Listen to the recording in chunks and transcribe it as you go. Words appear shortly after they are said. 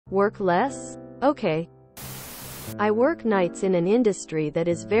Work less? Okay. I work nights in an industry that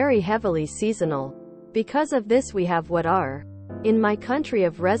is very heavily seasonal. Because of this we have what are, in my country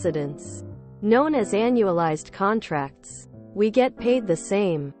of residence, known as annualized contracts. We get paid the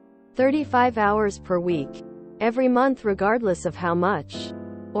same, 35 hours per week, every month regardless of how much,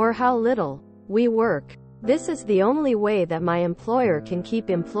 or how little, we work. This is the only way that my employer can keep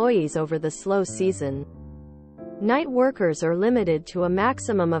employees over the slow season. Night workers are limited to a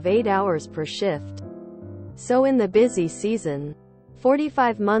maximum of 8 hours per shift. So in the busy season,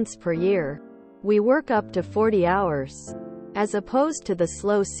 45 months per year, we work up to 40 hours, as opposed to the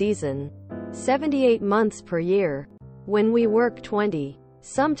slow season, 78 months per year, when we work 20,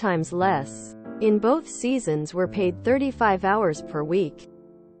 sometimes less. In both seasons we're paid 35 hours per week.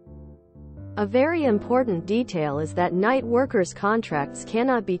 A very important detail is that night workers' contracts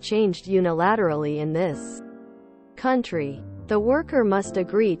cannot be changed unilaterally in this country. The worker must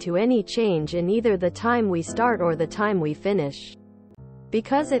agree to any change in either the time we start or the time we finish,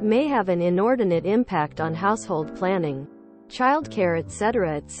 because it may have an inordinate impact on household planning, childcare,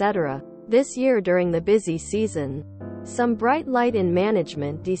 etc., etc. This year during the busy season, some bright light in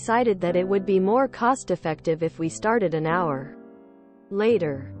management decided that it would be more cost-effective if we started an hour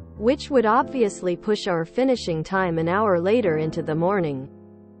later, which would obviously push our finishing time an hour later into the morning,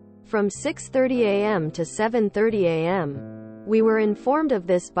 from 6:30 a.m. to 7:30 a.m. We were informed of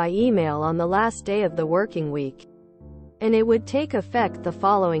this by email on the last day of the working week, and it would take effect the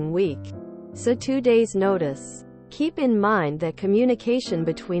following week. So 2 days notice. Keep in mind that communication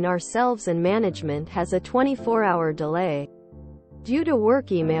between ourselves and management has a 24-hour delay, due to work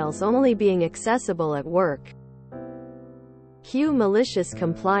emails only being accessible at work. Cue malicious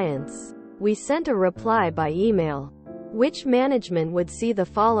compliance. We sent a reply by email, which management would see the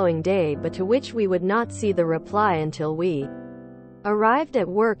following day but to which we would not see the reply until we arrived at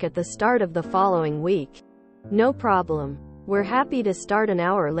work at the start of the following week. No problem. We're happy to start an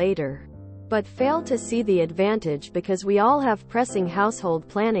hour later, but fail to see the advantage because we all have pressing household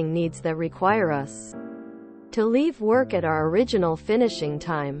planning needs that require us to leave work at our original finishing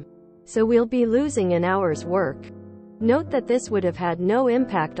time. So we'll be losing an hour's work. Note that this would have had no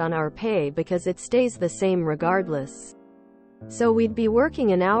impact on our pay because it stays the same regardless. So we'd be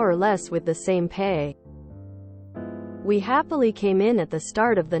working an hour less with the same pay. We happily came in at the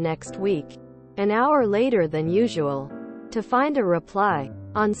start of the next week, an hour later than usual, to find a reply.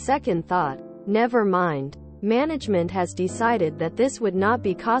 On second thought, never mind. Management has decided that this would not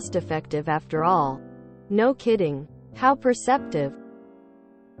be cost-effective after all. No kidding. How perceptive.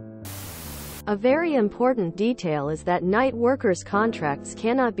 A very important detail is that night workers' contracts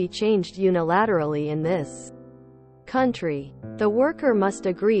cannot be changed unilaterally in this country. The worker must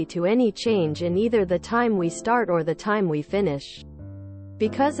agree to any change in either the time we start or the time we finish,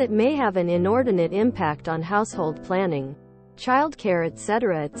 because it may have an inordinate impact on household planning, childcare,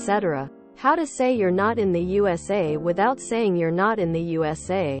 etc., etc. How to say you're not in the USA without saying you're not in the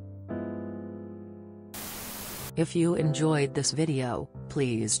USA. If you enjoyed this video,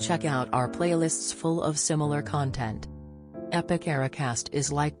 please check out our playlists full of similar content. Epic Ericast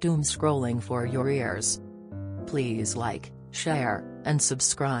is like doom scrolling for your ears. Please like, share, and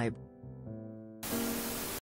subscribe.